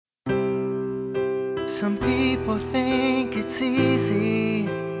Some people think it's easy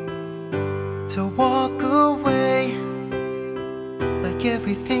to walk away, like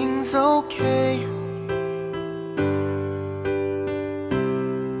everything's okay.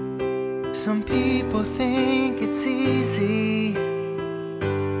 Some people think it's easy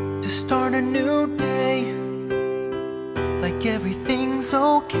to start a new day, like everything's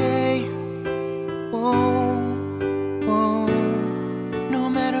okay. Whoa, whoa. No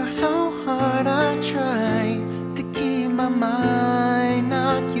matter how hard I try to keep my mind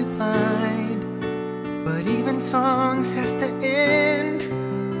occupied, but even songs has to end.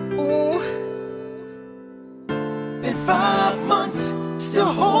 Ooh. Been 5 months,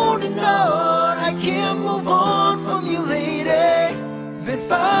 still holding on. I can't move on from you, lady. Been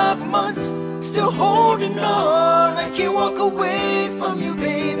 5 months, still holding on. I can't walk away from you,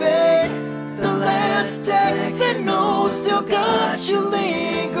 baby. The last text and no, still got you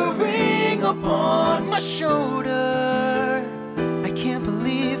lingering upon my shoulder. I can't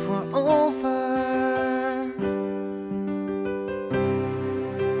believe we're over.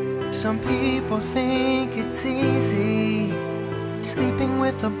 Some people think it's easy sleeping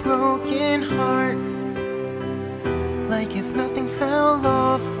with a broken heart, like if nothing fell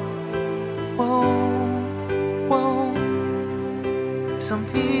off. Whoa, whoa. Some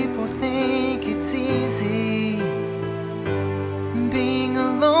people think it's easy being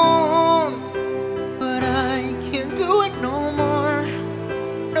alone, but I can't do it no more.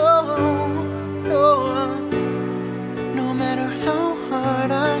 No, no. No matter how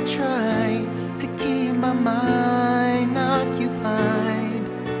hard I try to keep my mind occupied,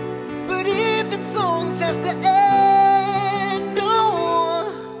 but even songs has to end.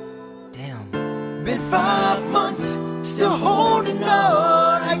 Oh, damn. Been 5 months, still holding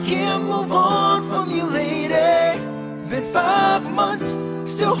on. I can't move on from you, lady. Been 5 months,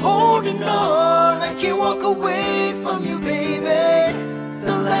 still holding on. I can't walk away from you, baby.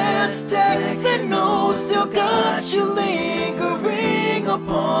 The last text and no, still got you lingering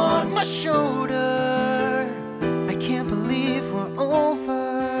upon my shoulder.